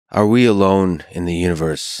Are we alone in the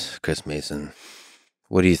universe, Chris Mason?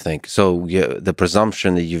 What do you think? So yeah, the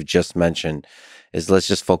presumption that you've just mentioned is let's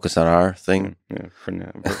just focus on our thing. Yeah, for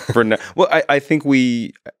now. For now. Well, I think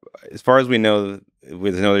as far as we know,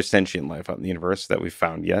 there's no other sentient life out in the universe that we've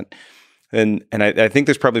found yet. And I think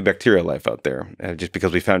there's probably bacterial life out there, just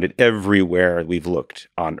because we found it everywhere we've looked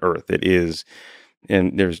on Earth. It is,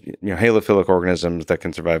 and there's halophilic organisms that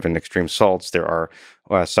can survive in extreme salts. There are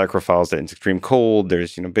psychrophiles that in extreme cold.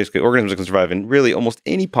 There's basically organisms that can survive in really almost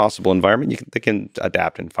any possible environment. They can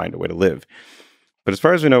adapt and find a way to live. But as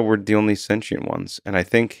far as we know, we're the only sentient ones, and I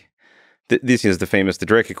think this is the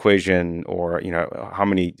Drake equation, or how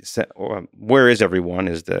many, where is everyone?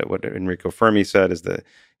 Is what Enrico Fermi said?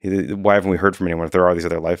 Why haven't we heard from anyone if there are these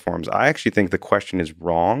other life forms? I actually think the question is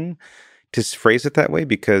wrong to phrase it that way,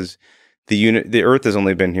 because the Earth has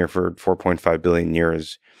only been here for 4.5 billion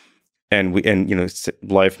years, and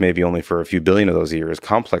life maybe only for a few billion of those years,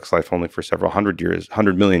 complex life only for several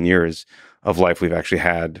 100 million years of life we've actually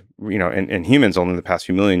had, and humans only in the past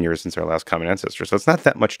few million years since our last common ancestor. So it's not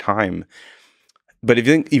that much time. But if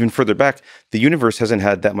you think even further back, the universe hasn't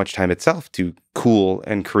had that much time itself to cool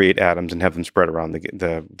and create atoms and have them spread around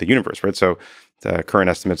the universe, right? So the current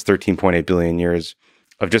estimate's 13.8 billion years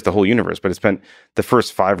of just the whole universe, but it spent the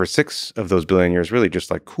first 5 or 6 of those billion years really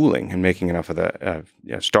just like cooling and making enough of the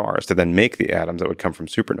stars to then make the atoms that would come from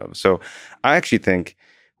supernovas. So I actually think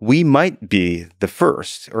we might be the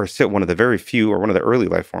first, or one of the very few, or one of the early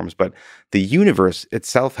life forms, but the universe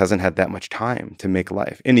itself hasn't had that much time to make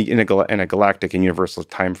life in a galactic and universal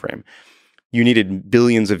time frame. You needed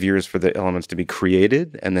billions of years for the elements to be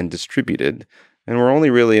created and then distributed. And we're only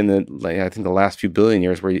really in I think the last few billion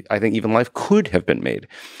years where I think even life could have been made.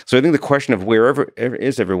 So I think the question of wherever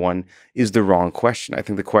is everyone is the wrong question. I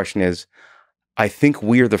think the question is, I think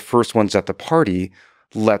we are the first ones at the party.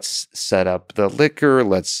 Let's set up the liquor.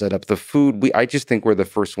 Let's set up the food. I just think we're the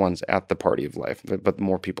first ones at the party of life, but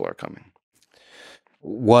more people are coming.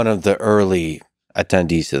 One of the early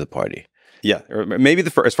attendees to the party. Yeah, or maybe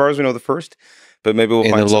as far as we know, the first, but maybe we'll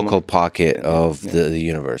in find the local pocket of the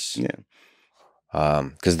universe. Yeah.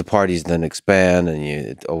 Because the parties then expand and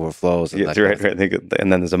it overflows. And right.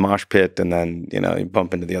 And then there's a mosh pit, and then you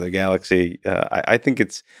bump into the other galaxy. I think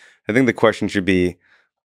the question should be,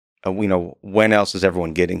 when else is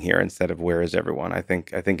everyone getting here instead of where is everyone? I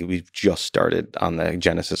think we've just started on the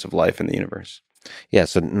genesis of life in the universe. Yeah.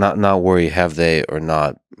 So not worry, have they or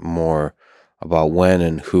not, more about when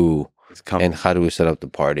and who and how do we set up the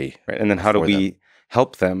party, right? And then how do we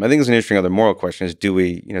help them? I think it's an interesting other moral question is, do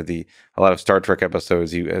we, a lot of Star Trek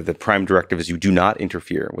episodes, the prime directive is you do not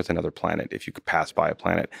interfere with another planet if you could pass by a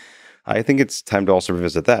planet. I think it's time to also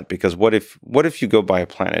revisit that, because what if you go by a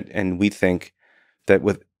planet and we think that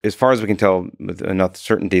with, as far as we can tell with enough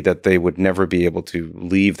certainty, that they would never be able to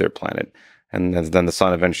leave their planet, and then the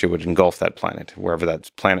sun eventually would engulf that planet, wherever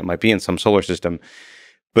that planet might be in some solar system.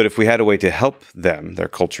 But if we had a way to help them, their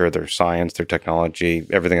culture, their science, their technology,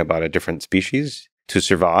 everything about a different species to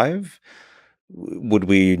survive, would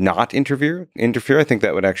we not interfere? I think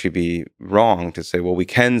that would actually be wrong to say, well, we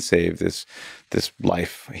can save this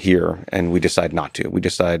life here, and we decide not to. We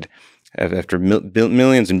decide after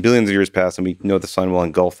millions and billions of years pass, and we know the sun will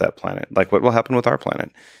engulf that planet. Like what will happen with our planet?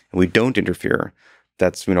 And we don't interfere.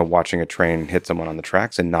 That's watching a train hit someone on the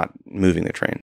tracks and not moving the train.